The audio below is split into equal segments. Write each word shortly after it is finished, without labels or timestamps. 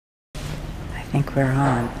think we're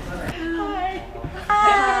on.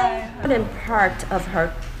 Hi. Important part of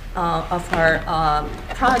her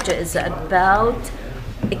project is about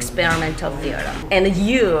experimental theater, and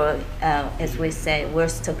you, as we say,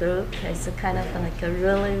 Wooster Group is kind of like a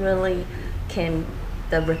really came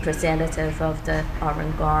the representative of the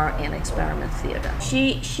avant-garde and experiment theater.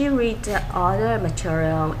 She read the other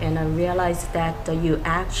material and realized that you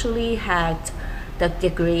actually had the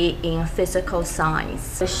degree in physical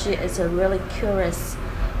science. She is really curious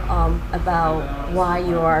about why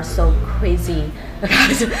you are so crazy about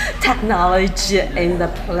technology in the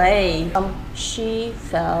play. She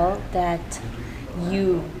felt that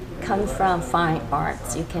you come from fine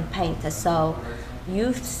arts, you can paint, so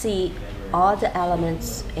you see all the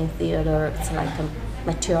elements in theater. It's like a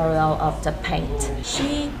material of the paint.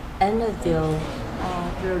 She interviewed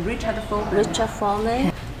Richard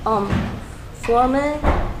Foreman. Foreman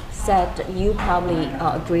said you probably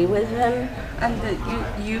agree with him. And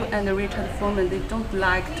you and Richard Foreman, they don't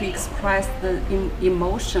like to express the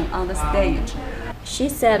emotion on the stage. She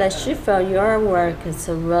said that she felt your work is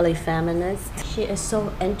really feminist. She is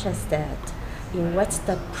so interested in what's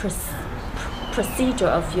the procedure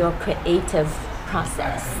of your creative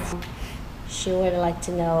process. She would like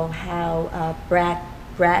to know how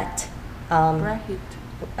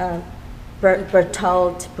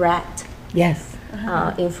Bertolt Brecht Yes.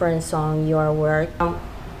 influence on your work.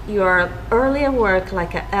 Your earlier work,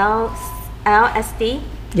 like LSD,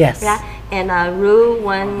 Yes. yeah, and Rule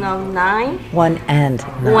 109. One and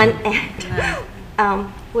nine. One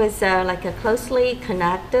and was like closely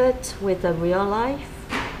connected with the real life.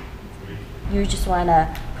 You just want to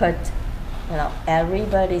put,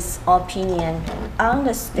 everybody's opinion on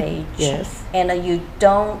the stage, Yes. and you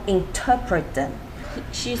don't interpret them.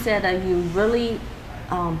 She said that you really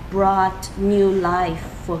brought new life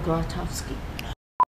for Grotowski.